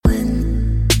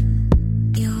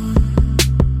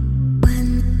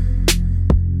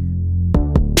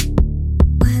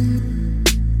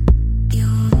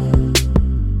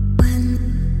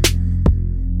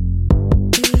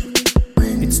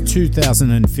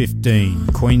2015,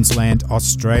 Queensland,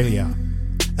 Australia.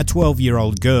 A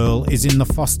 12-year-old girl is in the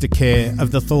foster care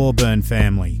of the Thorburn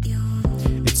family.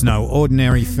 It's no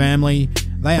ordinary family.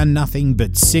 They are nothing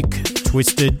but sick,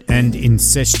 twisted and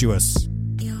incestuous.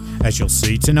 As you'll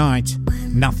see tonight,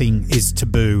 nothing is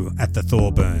taboo at the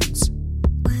Thorburns.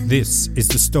 This is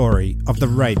the story of the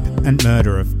rape and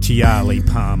murder of Tiahleigh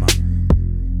Palmer.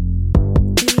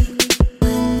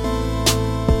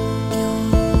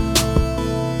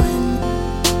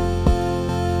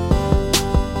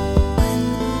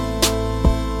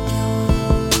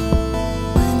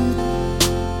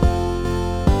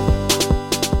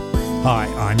 Hi,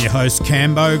 I'm your host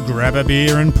Cambo. Grab a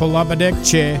beer and pull up a deck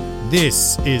chair.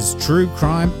 This is True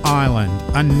Crime Island,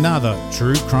 another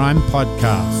true crime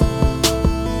podcast.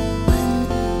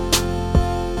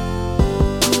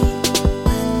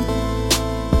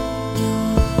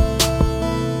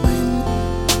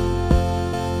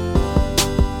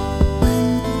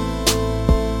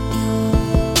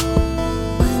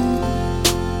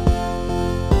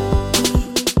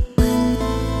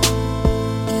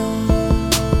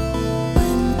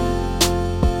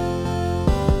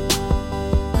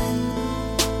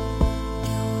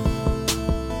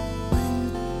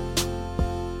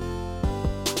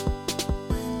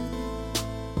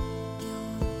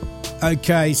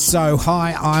 Okay, so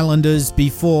hi Islanders,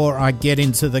 before I get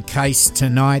into the case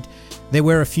tonight, there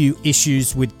were a few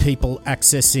issues with people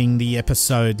accessing the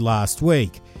episode last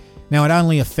week. Now, it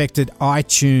only affected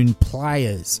iTunes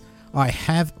players. I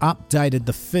have updated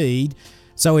the feed,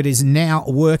 so it is now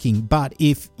working, but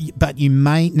you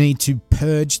may need to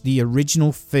purge the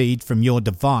original feed from your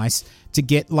device to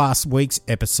get last week's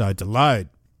episode to load.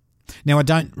 Now, I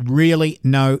don't really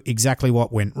know exactly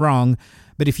what went wrong,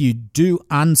 but if you do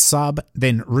unsub,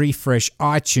 then refresh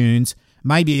iTunes,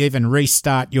 maybe even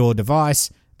restart your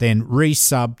device, then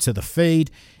resub to the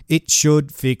feed, it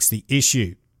should fix the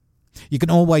issue. You can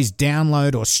always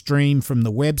download or stream from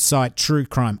the website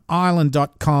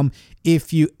truecrimeisland.com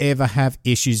if you ever have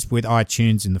issues with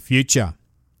iTunes in the future.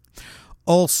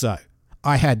 Also,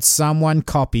 I had someone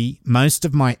copy most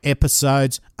of my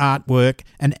episodes, artwork,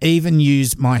 and even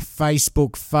use my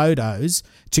Facebook photos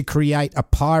to create a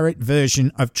pirate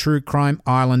version of True Crime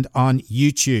Island on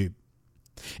YouTube.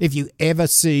 If you ever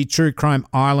see True Crime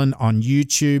Island on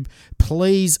YouTube,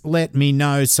 please let me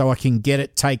know so I can get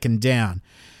it taken down.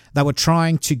 They were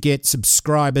trying to get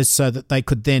subscribers so that they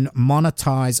could then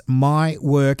monetize my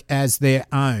work as their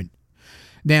own.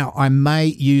 Now, I may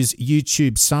use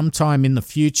YouTube sometime in the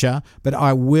future, but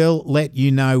I will let you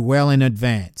know well in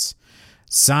advance.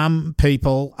 Some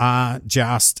people are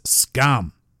just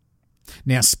scum.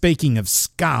 Now, speaking of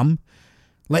scum,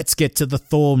 let's get to the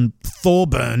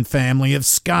Thorburn family of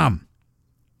scum.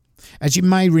 As you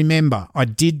may remember, I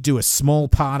did do a small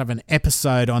part of an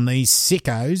episode on these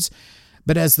sickos,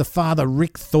 but as the father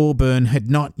Rick Thorburn had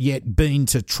not yet been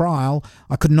to trial,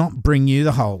 I could not bring you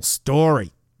the whole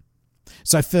story.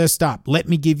 So first up, let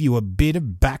me give you a bit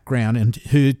of background on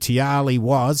who Tiahleigh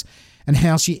was and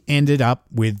how she ended up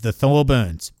with the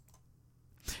Thorburns.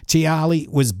 Tiahleigh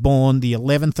was born the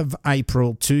 11th of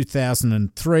April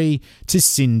 2003 to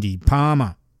Cindy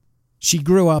Palmer. She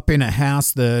grew up in a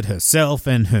house that herself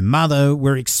and her mother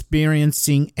were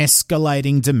experiencing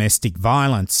escalating domestic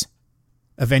violence.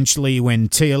 Eventually, when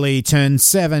Tiahleigh turned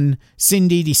 7,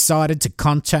 Cindy decided to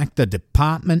contact the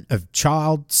Department of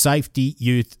Child Safety,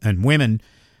 Youth and Women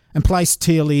and placed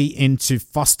Tiahleigh into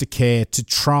foster care to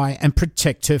try and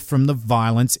protect her from the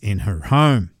violence in her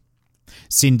home.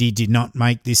 Cindy did not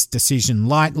make this decision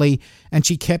lightly, and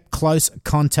she kept close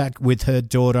contact with her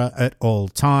daughter at all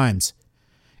times.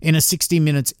 In a 60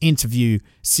 Minutes interview,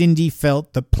 Cindy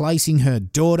felt that placing her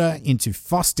daughter into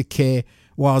foster care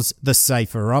was the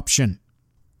safer option.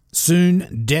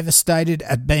 Soon, devastated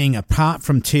at being apart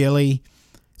from Tiahleigh,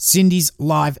 Cindy's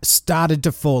life started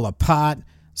to fall apart,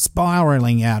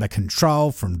 spiralling out of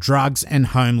control from drugs and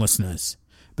homelessness.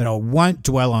 But I won't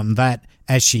dwell on that,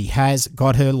 as she has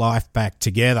got her life back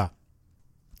together.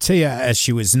 Tia, as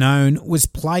she was known, was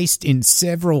placed in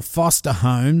several foster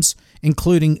homes,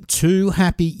 including 2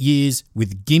 happy years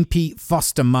with Gympie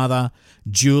foster mother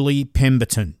Julie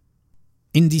Pemberton.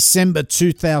 In December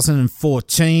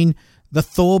 2014, the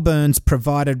Thorburns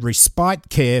provided respite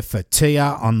care for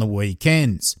Tia on the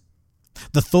weekends.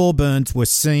 The Thorburns were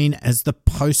seen as the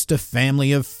poster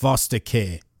family of foster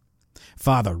care.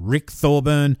 Father Rick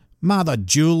Thorburn, Mother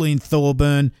Julie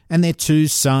Thorburn, and their 2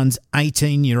 sons,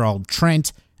 18-year-old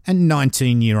Trent and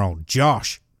 19-year-old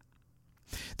Josh.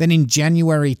 Then in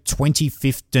January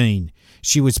 2015,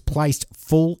 She was placed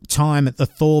full-time at the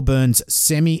Thorburns'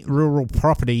 semi-rural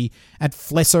property at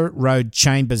Flesser Road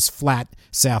Chambers Flat,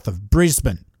 south of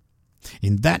Brisbane.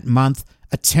 In that month,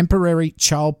 a temporary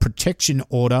child protection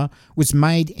order was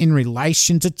made in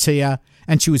relation to Tia,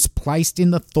 and she was placed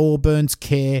in the Thorburns'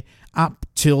 care up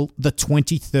till the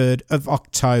 23rd of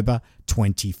October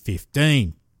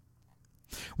 2015.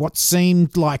 What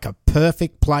seemed like a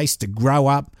perfect place to grow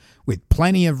up, with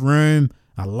plenty of room,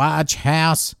 a large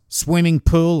house, swimming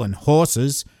pool and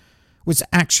horses, was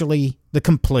actually the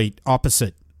complete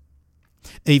opposite.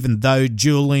 Even though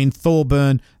Julian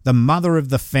Thorburn, the mother of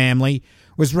the family,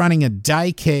 was running a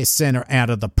daycare centre out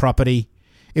of the property,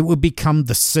 it would become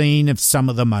the scene of some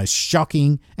of the most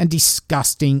shocking and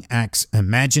disgusting acts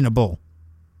imaginable.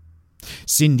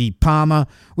 Cindy Palmer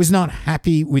was not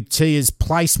happy with Tia's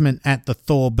placement at the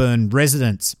Thorburn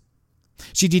residence.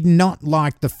 She did not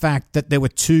like the fact that there were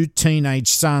two teenage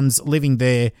sons living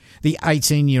there, the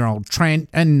 18-year-old Trent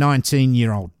and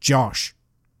 19-year-old Josh.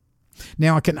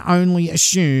 Now, I can only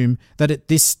assume that at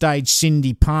this stage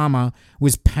Cindy Palmer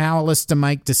was powerless to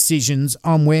make decisions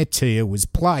on where Tia was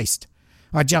placed.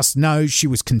 I just know she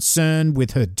was concerned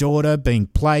with her daughter being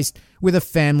placed with a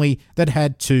family that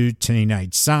had two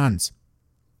teenage sons.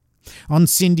 On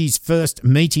Cindy's first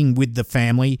meeting with the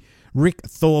family, Rick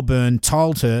Thorburn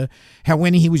told her how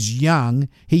when he was young,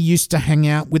 he used to hang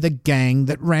out with a gang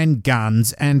that ran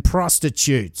guns and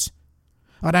prostitutes.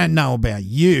 I don't know about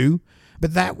you,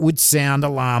 but that would sound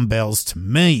alarm bells to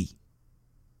me.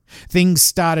 Things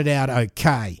started out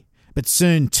okay, but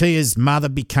soon Tia's mother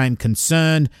became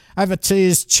concerned over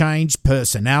Tia's changed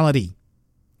personality.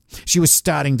 She was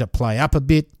starting to play up a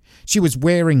bit, she was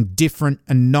wearing different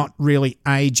and not really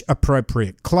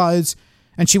age-appropriate clothes,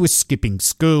 and she was skipping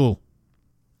school.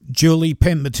 Julie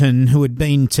Pemberton, who had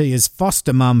been Tia's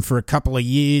foster mum for a couple of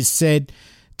years, said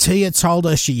Tia told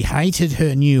her she hated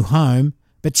her new home,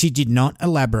 but she did not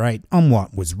elaborate on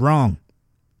what was wrong.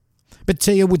 But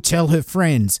Tia would tell her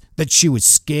friends that she was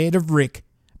scared of Rick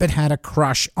but had a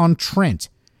crush on Trent,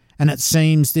 and it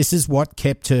seems this is what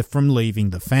kept her from leaving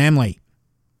the family.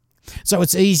 So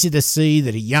it's easy to see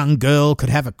that a young girl could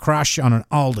have a crush on an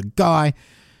older guy,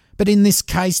 but in this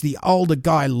case the older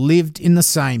guy lived in the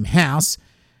same house,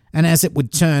 and as it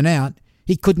would turn out,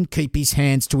 he couldn't keep his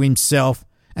hands to himself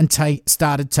and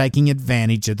started taking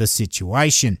advantage of the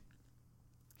situation.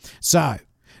 So,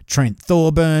 Trent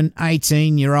Thorburn,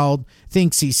 18-year-old,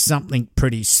 thinks he's something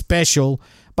pretty special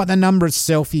by the number of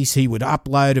selfies he would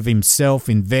upload of himself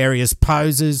in various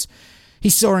poses. He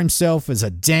saw himself as a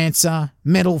dancer,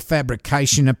 metal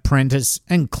fabrication apprentice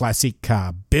and classic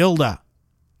car builder.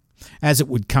 As it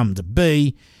would come to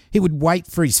be, he would wait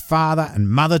for his father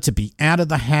and mother to be out of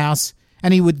the house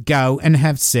and he would go and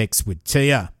have sex with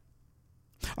Tia.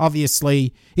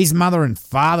 Obviously, his mother and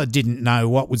father didn't know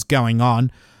what was going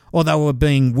on, or they were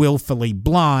being willfully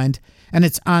blind, and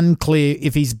it's unclear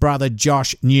if his brother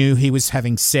Josh knew he was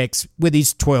having sex with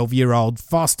his 12-year-old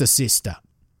foster sister.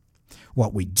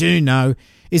 What we do know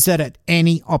is that at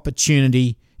any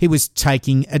opportunity, he was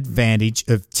taking advantage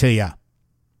of Tia.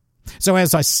 So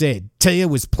as I said, Tia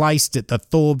was placed at the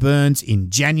Thorburns in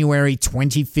January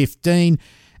 2015,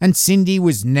 and Cindy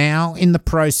was now in the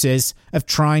process of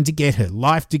trying to get her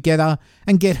life together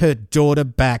and get her daughter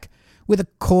back, with a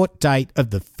court date of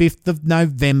the 5th of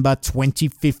November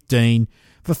 2015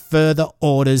 for further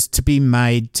orders to be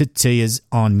made to Tia's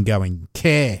ongoing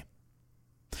care.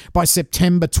 By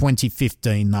September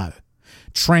 2015, though,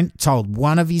 Trent told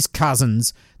one of his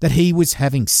cousins that he was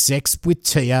having sex with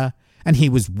Tia and he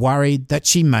was worried that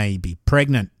she may be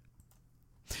pregnant.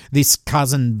 This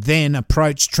cousin then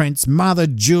approached Trent's mother,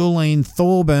 Julian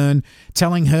Thorburn,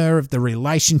 telling her of the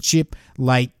relationship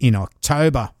late in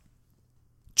October.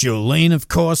 Julian, of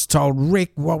course, told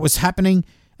Rick what was happening,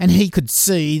 and he could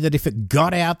see that if it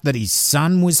got out that his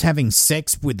son was having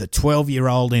sex with the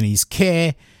 12-year-old in his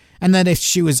care, and that if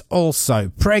she was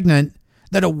also pregnant,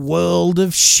 that a world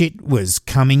of shit was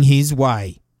coming his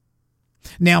way.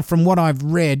 Now, from what I've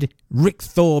read, Rick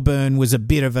Thorburn was a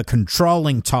bit of a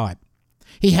controlling type.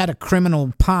 He had a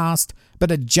criminal past,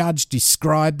 but a judge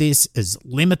described this as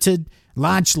limited,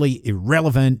 largely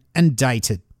irrelevant and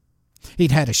dated.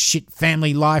 He'd had a shit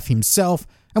family life himself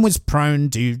and was prone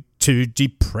to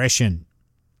depression.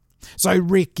 So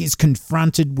Rick is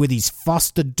confronted with his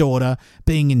foster daughter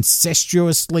being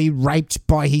incestuously raped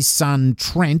by his son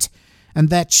Trent, and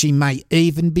that she may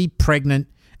even be pregnant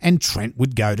and Trent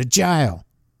would go to jail.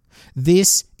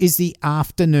 This is the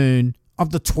afternoon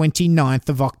of the 29th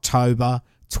of October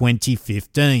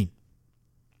 2015.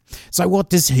 So what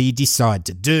does he decide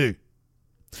to do?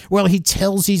 Well, he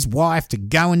tells his wife to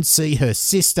go and see her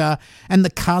sister and the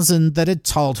cousin that had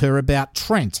told her about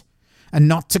Trent, and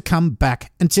not to come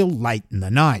back until late in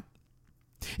the night.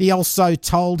 He also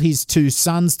told his 2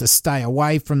 sons to stay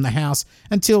away from the house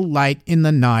until late in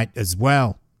the night as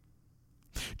well.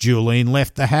 Julian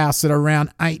left the house at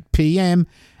around 8 p.m.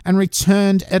 and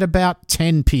returned at about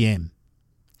 10 p.m.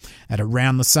 At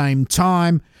around the same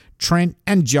time, Trent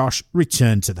and Josh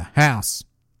returned to the house.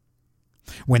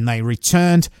 When they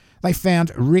returned, they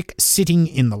found Rick sitting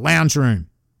in the lounge room.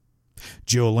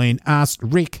 Julian asked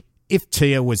Rick if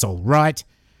Tia was all right.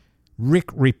 Rick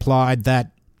replied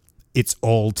that it's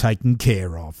all taken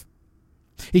care of.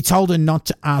 He told her not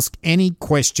to ask any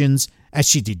questions as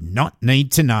she did not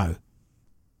need to know.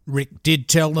 Rick did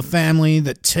tell the family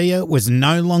that Tia was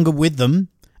no longer with them,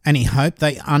 and he hoped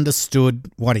they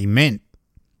understood what he meant.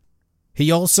 He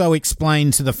also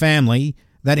explained to the family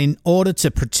that in order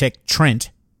to protect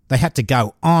Trent, they had to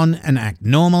go on and act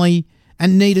normally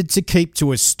and needed to keep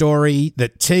to a story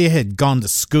that Tia had gone to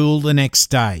school the next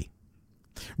day.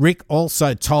 Rick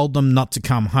also told them not to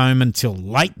come home until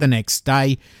late the next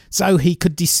day so he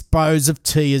could dispose of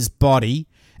Tia's body,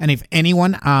 and if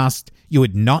anyone asked, you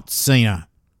had not seen her.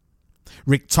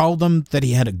 Rick told them that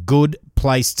he had a good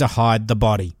place to hide the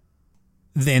body.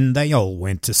 Then they all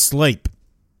went to sleep.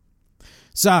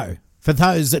 So, for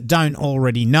those that don't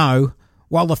already know,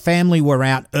 while the family were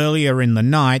out earlier in the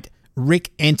night,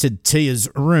 Rick entered Tia's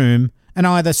room and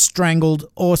either strangled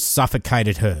or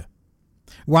suffocated her.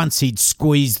 Once he'd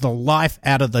squeezed the life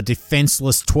out of the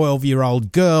defenceless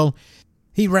 12-year-old girl,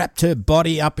 he wrapped her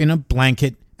body up in a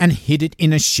blanket and hid it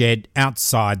in a shed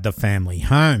outside the family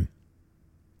home.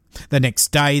 The next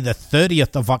day, the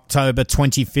 30th of October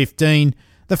 2015,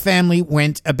 the family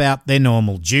went about their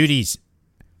normal duties.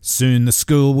 Soon the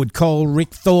school would call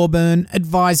Rick Thorburn,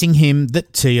 advising him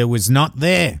that Tia was not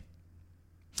there.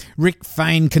 Rick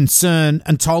feigned concern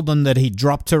and told them that he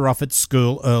dropped her off at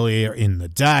school earlier in the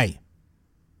day.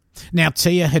 Now,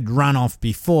 Tia had run off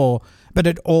before, but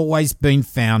had always been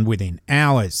found within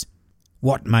hours.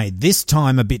 What made this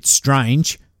time a bit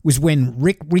strange was when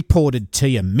Rick reported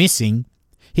Tia missing,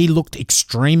 he looked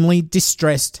extremely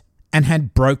distressed and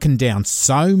had broken down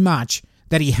so much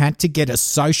that he had to get a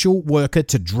social worker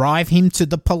to drive him to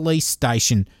the police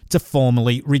station to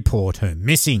formally report her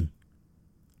missing.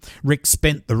 Rick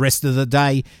spent the rest of the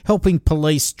day helping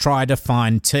police try to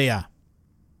find Tia.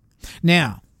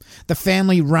 Now, the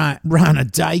family run a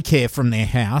daycare from their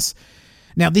house.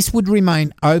 Now, this would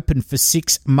remain open for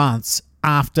 6 months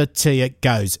after Tia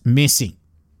goes missing.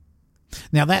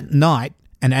 Now, that night,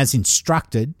 and as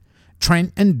instructed,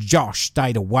 Trent and Josh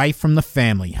stayed away from the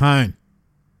family home.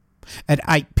 At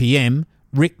 8 p.m,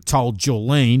 Rick told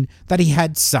Jolene that he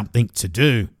had something to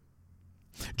do.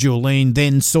 Jolene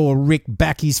then saw Rick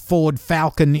back his Ford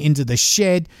Falcon into the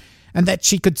shed and that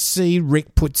she could see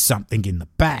Rick put something in the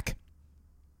back.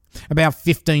 About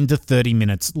 15 to 30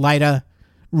 minutes later,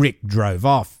 Rick drove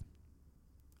off.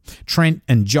 Trent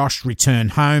and Josh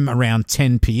returned home around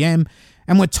 10 p.m.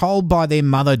 and were told by their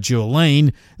mother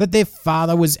Jolene that their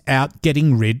father was out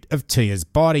getting rid of Tia's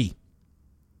body.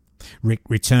 Rick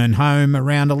returned home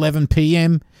around 11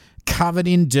 p.m, covered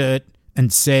in dirt,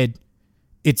 and said,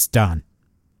 "It's done."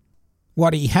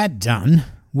 What he had done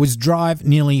was drive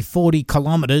nearly 40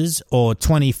 kilometres or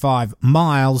 25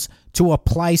 miles to a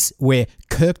place where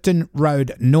Kirkton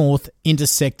Road North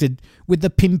intersected with the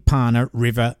Pimpana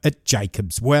River at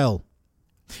Jacob's Well.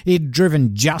 He had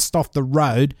driven just off the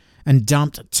road and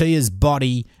dumped Tia's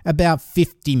body about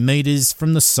 50 metres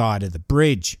from the side of the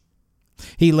bridge.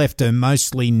 He left her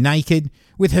mostly naked,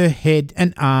 with her head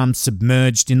and arms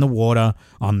submerged in the water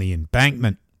on the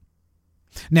embankment.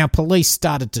 Now, police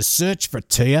started to search for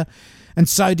Tia, and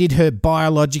so did her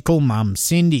biological mum,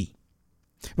 Cindy.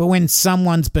 But when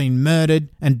someone's been murdered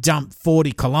and dumped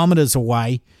 40 kilometres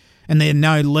away, and there are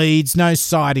no leads, no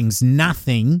sightings,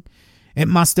 nothing, it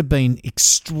must have been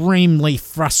extremely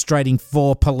frustrating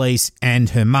for police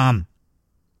and her mum.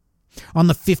 On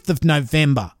the 5th of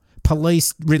November,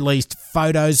 police released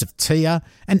photos of Tia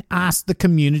and asked the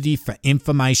community for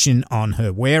information on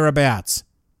her whereabouts.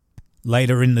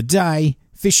 Later in the day,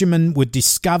 fishermen would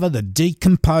discover the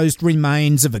decomposed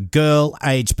remains of a girl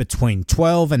aged between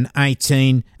 12 and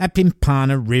 18 at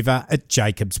Pimpana River at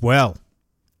Jacob's Well.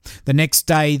 The next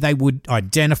day, they would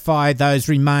identify those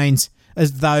remains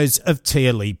as those of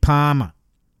Tiahleigh Palmer.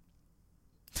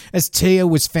 As Tia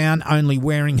was found only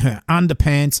wearing her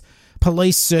underpants,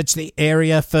 police searched the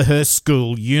area for her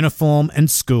school uniform and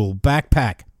school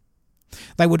backpack.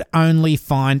 They would only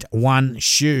find one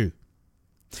shoe.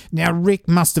 Now, Rick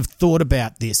must have thought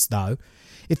about this, though.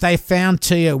 If they found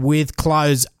Tia with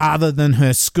clothes other than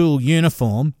her school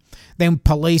uniform, then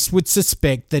police would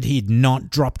suspect that he'd not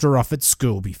dropped her off at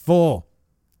school before.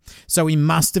 So he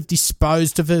must have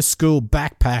disposed of her school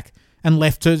backpack and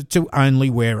left her to only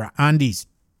wear her undies.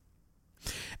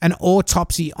 An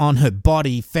autopsy on her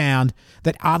body found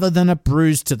that other than a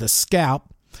bruise to the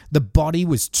scalp, the body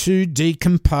was too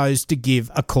decomposed to give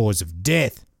a cause of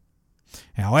death.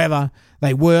 However,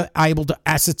 they were able to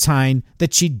ascertain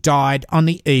that she died on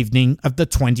the evening of the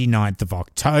 29th of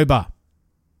October.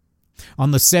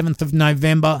 On the 7th of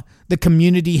November, the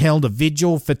community held a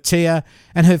vigil for Tia,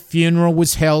 and her funeral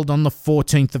was held on the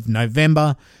 14th of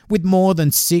November, with more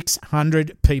than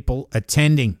 600 people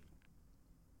attending.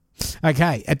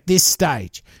 Okay, at this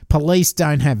stage, police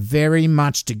don't have very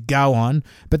much to go on,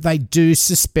 but they do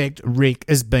suspect Rick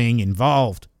as being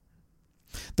involved.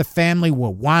 The family were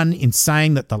one in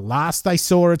saying that the last they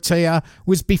saw of Tia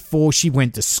was before she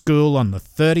went to school on the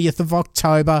 30th of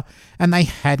October, and they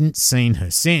hadn't seen her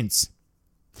since.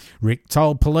 Rick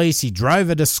told police he drove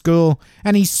her to school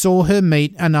and he saw her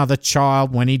meet another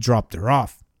child when he dropped her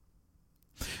off.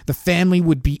 The family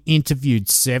would be interviewed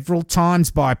several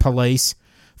times by police,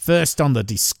 first on the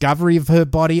discovery of her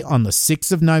body on the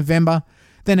 6th of November,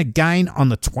 then again on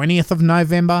the 20th of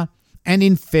November, and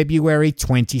in February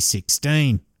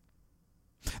 2016.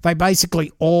 They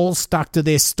basically all stuck to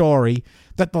their story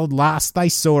that the last they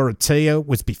saw of Tia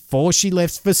was before she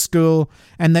left for school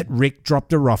and that Rick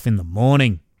dropped her off in the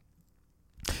morning.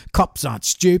 Cops aren't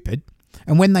stupid,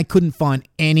 and when they couldn't find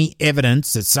any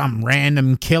evidence that some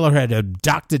random killer had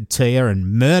abducted Tia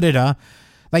and murdered her,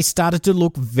 they started to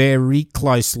look very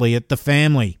closely at the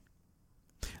family.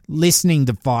 Listening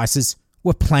devices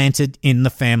were planted in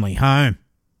the family home.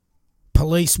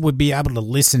 Police would be able to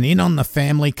listen in on the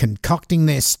family concocting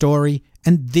their story,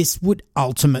 and this would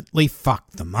ultimately fuck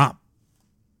them up.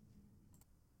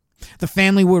 The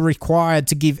family were required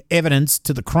to give evidence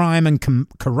to the Crime and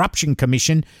Corruption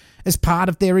Commission as part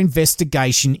of their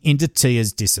investigation into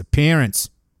Tia's disappearance.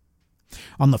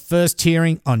 On the first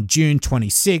hearing on June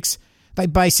 26, they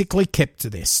basically kept to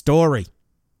their story.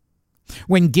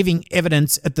 When giving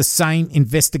evidence at the same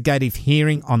investigative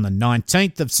hearing on the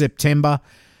 19th of September,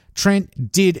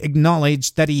 Trent did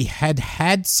acknowledge that he had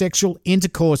had sexual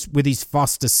intercourse with his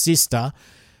foster sister,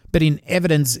 but in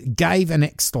evidence gave an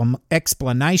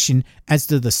explanation as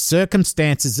to the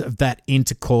circumstances of that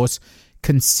intercourse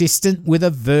consistent with a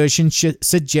version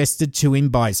suggested to him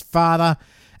by his father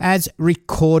as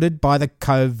recorded by the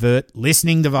covert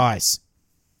listening device.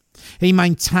 He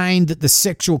maintained that the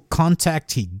sexual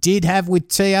contact he did have with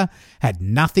Tia had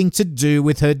nothing to do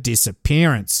with her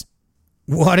disappearance.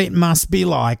 What it must be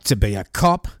like to be a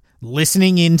cop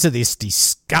listening into this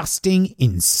disgusting,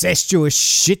 incestuous,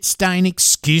 shit-stain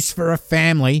excuse for a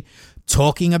family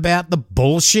talking about the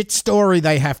bullshit story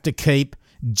they have to keep,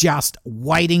 just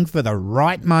waiting for the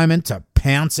right moment to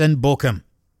pounce and book 'em.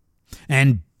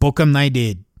 And book 'em they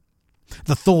did.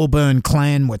 The Thorburn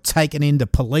clan were taken into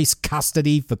police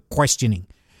custody for questioning.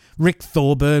 Rick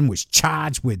Thorburn was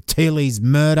charged with Tiahleigh's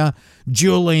murder.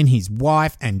 Julian, his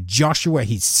wife, and Joshua,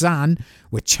 his son,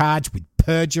 were charged with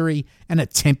perjury and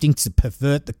attempting to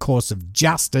pervert the course of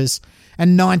justice.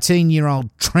 And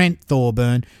 19-year-old Trent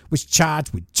Thorburn was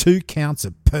charged with 2 counts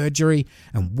of perjury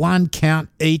and 1 count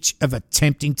each of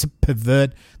attempting to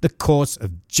pervert the course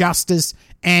of justice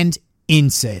and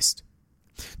incest.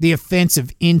 The offence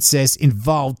of incest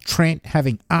involved Trent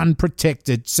having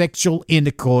unprotected sexual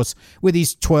intercourse with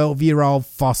his 12-year-old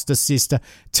foster sister,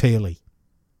 Tiahleigh.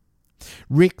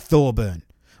 Rick Thorburn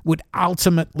would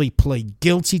ultimately plead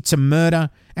guilty to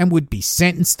murder and would be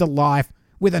sentenced to life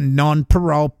with a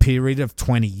non-parole period of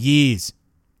 20 years.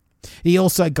 He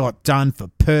also got done for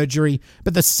perjury,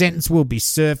 but the sentence will be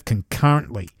served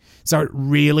concurrently, so it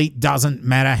really doesn't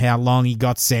matter how long he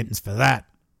got sentenced for that.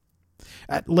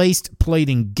 At least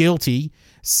pleading guilty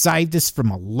saved us from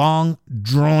a long,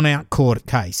 drawn-out court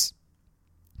case.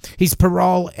 His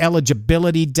parole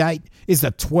eligibility date is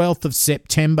the 12th of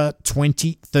September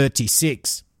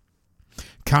 2036.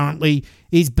 Currently,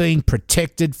 he's being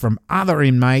protected from other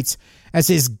inmates as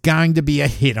there's going to be a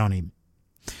hit on him.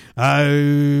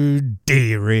 Oh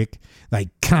dear, Rick, they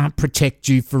can't protect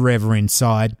you forever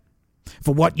inside.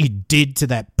 For what you did to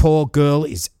that poor girl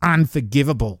is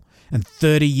unforgivable, and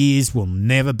 30 years will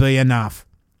never be enough.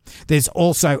 There's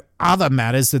also other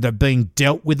matters that are being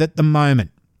dealt with at the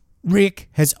moment. Rick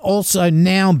has also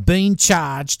now been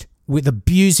charged with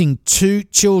abusing 2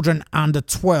 children under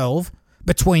 12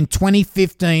 between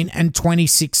 2015 and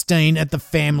 2016 at the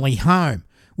family home,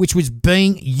 which was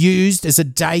being used as a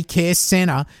daycare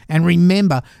centre. And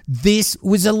remember, this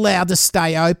was allowed to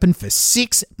stay open for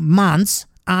 6 months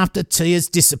after Tia's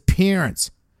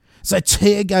disappearance. So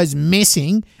Tia goes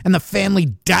missing and the family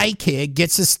daycare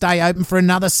gets to stay open for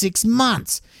another 6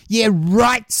 months. Yeah,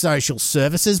 right, social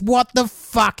services. What the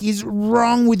fuck is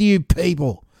wrong with you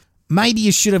people? Maybe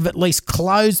you should have at least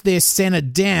closed their centre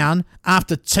down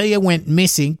after Tia went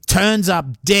missing, turns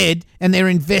up dead, and they're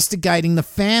investigating the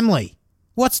family.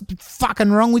 What's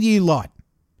fucking wrong with you lot?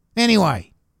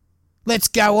 Anyway, let's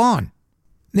go on.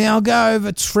 Now I'll go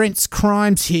over Trent's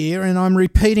crimes here, and I'm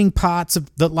repeating parts of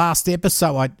the last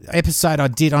episode I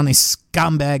did on this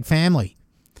scumbag family.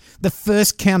 The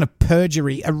first count of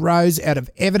perjury arose out of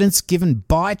evidence given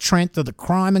by Trent to the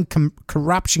Crime and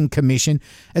Corruption Commission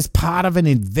as part of an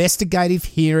investigative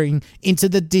hearing into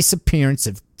the disappearance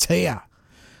of Tia.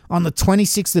 On the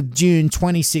 26th of June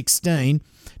 2016,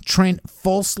 Trent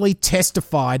falsely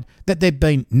testified that there'd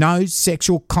been no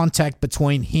sexual contact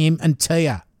between him and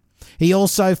Tia. He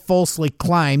also falsely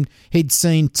claimed he'd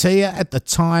seen Tia at the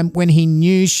time when he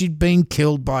knew she'd been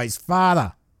killed by his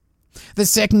father. The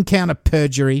second count of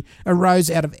perjury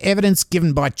arose out of evidence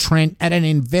given by Trent at an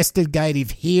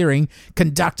investigative hearing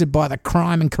conducted by the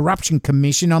Crime and Corruption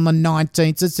Commission on the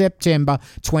 19th of September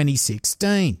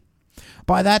 2016.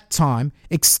 By that time,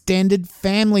 extended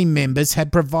family members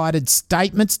had provided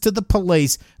statements to the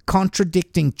police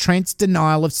contradicting Trent's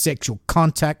denial of sexual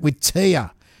contact with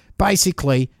Tia.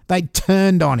 Basically, they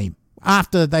turned on him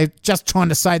after they were just trying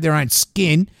to save their own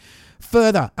skin.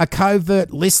 Further, a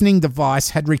covert listening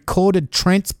device had recorded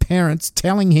Trent's parents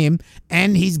telling him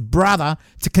and his brother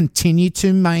to continue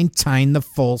to maintain the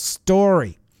false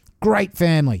story. Great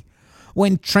family.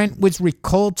 When Trent was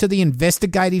recalled to the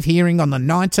investigative hearing on the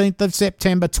 19th of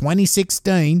September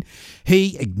 2016,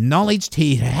 he acknowledged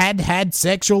he had had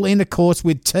sexual intercourse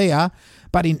with Tia,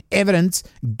 but in evidence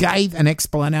gave an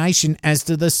explanation as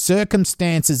to the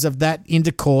circumstances of that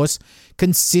intercourse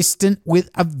consistent with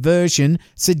a version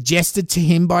suggested to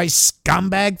him by his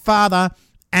scumbag father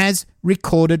as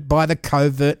recorded by the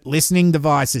covert listening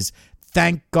devices.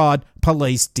 Thank God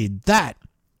police did that.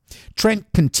 Trent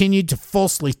continued to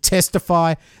falsely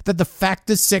testify that the fact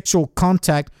of sexual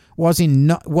contact was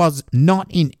not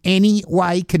in any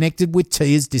way connected with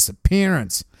Tia's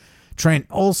disappearance. Trent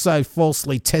also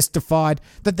falsely testified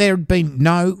that there had been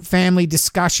no family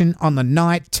discussion on the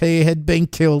night Tia had been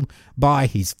killed by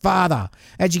his father.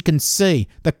 As you can see,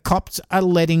 the cops are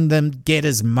letting them get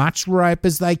as much rope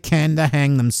as they can to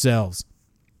hang themselves.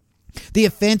 The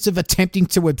offence of attempting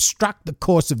to obstruct the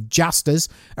course of justice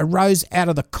arose out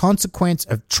of the consequence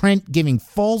of Trent giving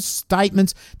false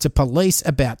statements to police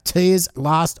about Tia's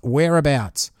last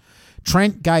whereabouts.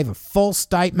 Trent gave a false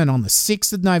statement on the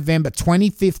 6th of November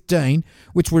 2015,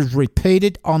 which was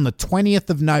repeated on the 20th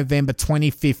of November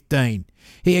 2015.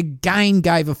 He again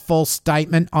gave a false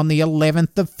statement on the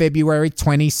 11th of February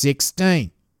 2016.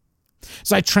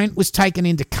 So Trent was taken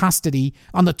into custody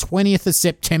on the 20th of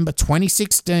September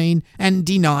 2016 and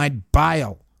denied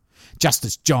bail.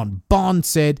 Justice John Bond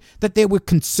said that there were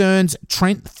concerns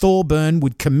Trent Thorburn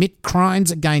would commit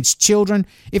crimes against children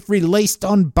if released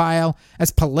on bail,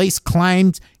 as police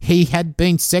claimed he had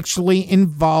been sexually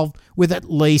involved with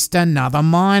at least another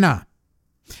minor.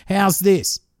 How's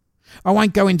this? I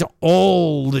won't go into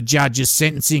all the judge's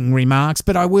sentencing remarks,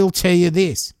 but I will tell you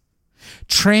this.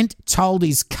 Trent told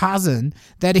his cousin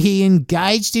that he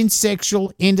engaged in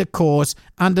sexual intercourse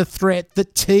under threat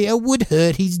that Tia would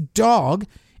hurt his dog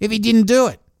if he didn't do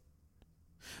it.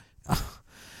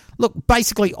 Look,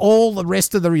 basically all the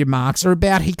rest of the remarks are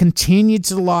about he continued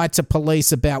to lie to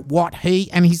police about what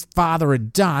he and his father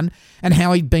had done and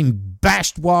how he'd been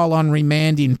bashed while on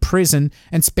remand in prison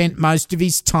and spent most of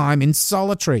his time in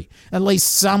solitary. At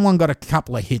least someone got a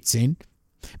couple of hits in.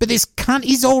 But this cunt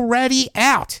is already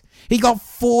out. He got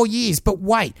 4 years, but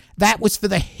wait, that was for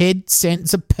the head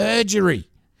sentence of perjury.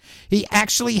 He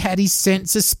actually had his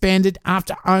sentence suspended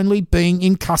after only being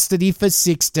in custody for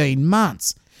 16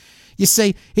 months. You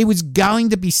see, he was going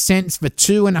to be sentenced for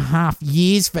 2.5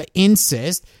 years for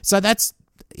incest, so that's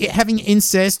having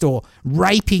incest or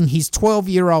raping his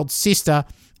 12-year-old sister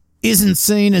isn't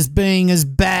seen as being as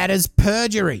bad as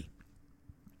perjury.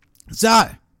 So,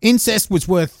 incest was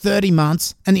worth 30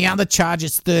 months and the other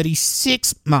charges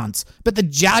 36 months, but the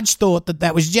judge thought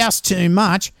that was just too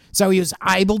much, so he was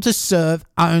able to serve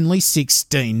only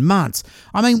 16 months.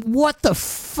 I mean, what the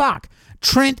fuck?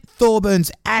 Trent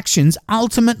Thorburn's actions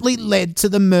ultimately led to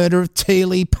the murder of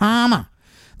Tiahleigh Palmer.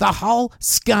 The whole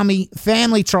scummy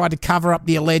family tried to cover up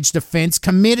the alleged offence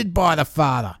committed by the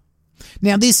father.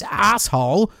 Now, this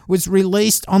asshole was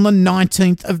released on the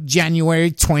 19th of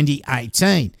January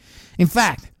 2018. In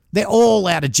fact, they're all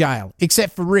out of jail,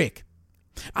 except for Rick.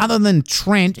 Other than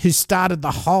Trent, who started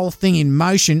the whole thing in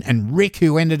motion, and Rick,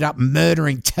 who ended up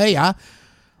murdering Tia,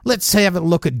 let's have a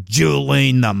look at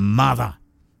Julene, the mother.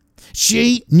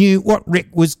 She knew what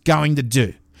Rick was going to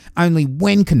do. Only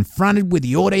when confronted with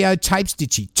the audio tapes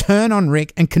did she turn on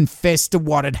Rick and confess to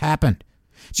what had happened.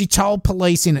 She told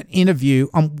police in an interview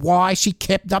on why she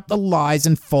kept up the lies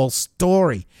and false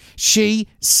story. She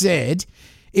said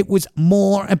it was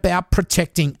more about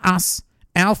protecting us,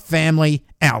 our family,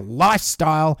 our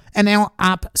lifestyle, and our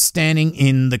upstanding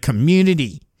in the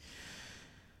community.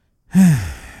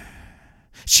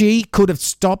 She could have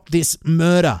stopped this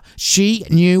murder. She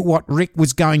knew what Rick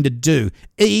was going to do.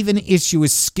 Even if she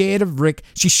was scared of Rick,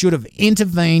 she should have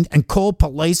intervened and called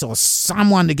police or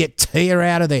someone to get Tia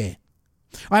out of there.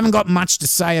 I haven't got much to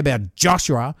say about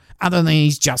Joshua other than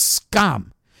he's just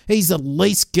scum. He's the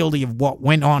least guilty of what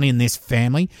went on in this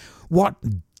family. What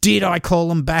did I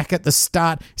call him back at the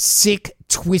start? Sick,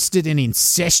 twisted and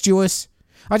incestuous?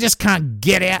 I just can't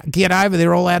get over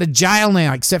they're all out of jail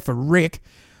now except for Rick.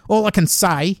 All I can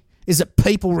say is that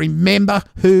people remember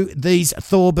who these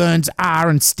Thorburns are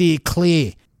and steer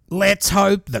clear. Let's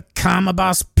hope the karma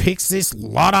bus picks this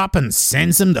lot up and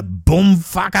sends them to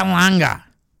boom-fuckalunga.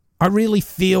 I really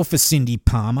feel for Cindy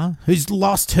Palmer, who's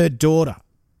lost her daughter.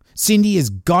 Cindy has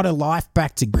got her life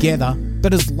back together,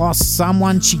 but has lost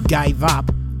someone she gave up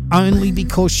only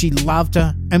because she loved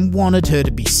her and wanted her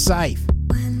to be safe.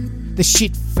 The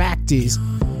shit fact is,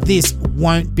 this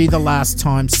won't be the last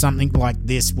time something like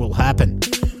this will happen.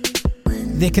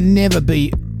 There can never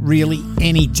be really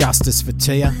any justice for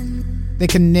Tia. There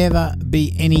can never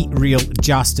be any real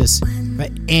justice for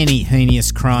any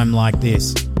heinous crime like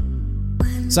this.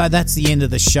 So that's the end of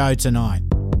the show tonight.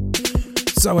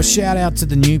 So a shout out to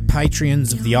the new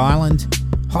Patreons of the island.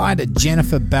 Hi to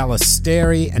Jennifer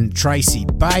Ballesteri and Tracy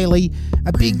Bailey.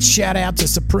 A big shout out to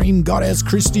Supreme Goddess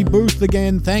Christy Booth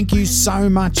again. Thank you so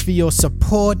much for your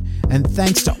support, and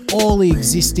thanks to all the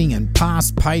existing and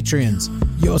past Patreons.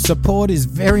 Your support is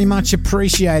very much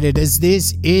appreciated, as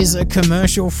this is a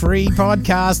commercial-free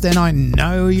podcast, and I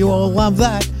know you all love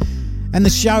that. And the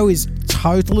show is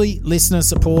totally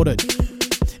listener-supported.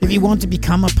 If you want to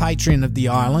become a patron of the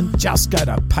island, just go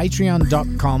to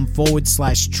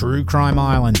patreon.com/True Crime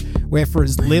Island, where for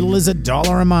as little as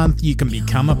 $1 a month, you can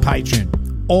become a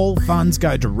patron. All funds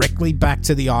go directly back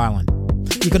to the island.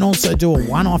 You can also do a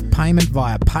one-off payment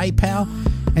via PayPal,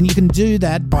 and you can do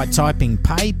that by typing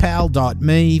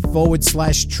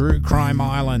paypal.me/True Crime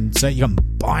Island so you can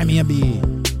buy me a beer.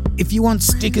 If you want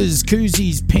stickers,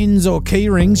 koozies, pins or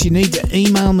keyrings, you need to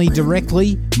email me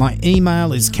directly. My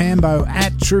email is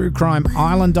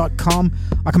cambo@truecrimeisland.com.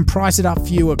 I can price it up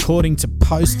for you according to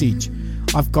postage.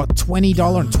 I've got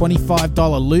 $20 and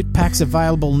 $25 loot packs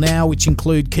available now, which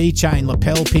include keychain,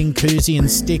 lapel pin, koozie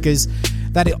and stickers.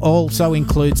 That also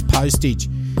includes postage.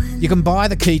 You can buy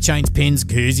the keychains, pins,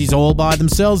 koozies all by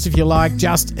themselves if you like.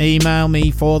 Just email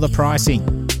me for the pricing.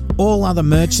 All other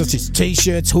merch such as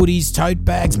t-shirts, hoodies, tote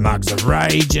bags, mugs of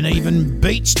rage and even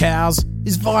beach towels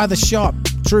is via the shop,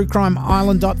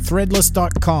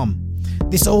 truecrimeisland.threadless.com.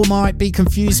 This all might be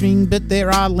confusing, but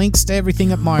there are links to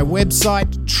everything at my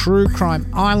website,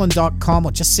 truecrimeisland.com,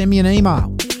 or just send me an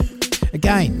email.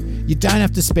 Again, you don't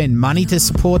have to spend money to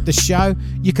support the show.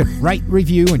 You can rate,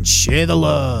 review and share the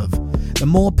love. The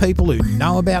more people who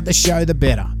know about the show, the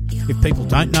better. If people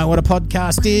don't know what a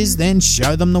podcast is, then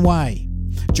show them the way.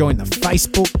 Join the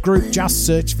Facebook group, just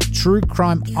search for True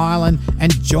Crime Island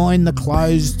and join the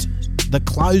closed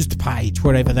page,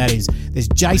 whatever that is. There's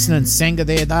Jason and Senga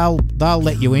there, they'll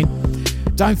let you in.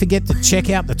 Don't forget to check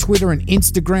out the Twitter and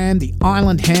Instagram. The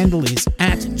island handle is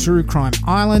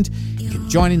 @TrueCrimeIsland. You can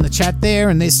join in the chat there,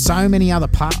 and there's so many other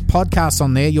podcasts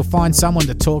on there. You'll find someone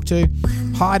to talk to.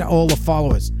 Hi to all the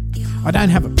followers. I don't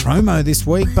have a promo this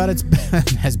week, but it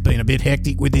has been a bit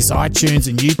hectic with this iTunes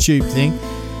and YouTube thing.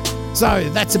 So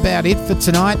that's about it for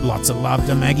tonight. Lots of love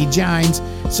to Maggie James.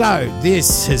 So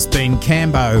this has been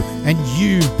Cambo, and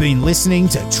you've been listening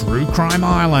to True Crime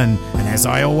Island. And as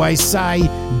I always say,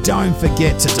 don't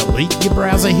forget to delete your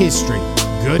browser history.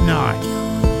 Good night.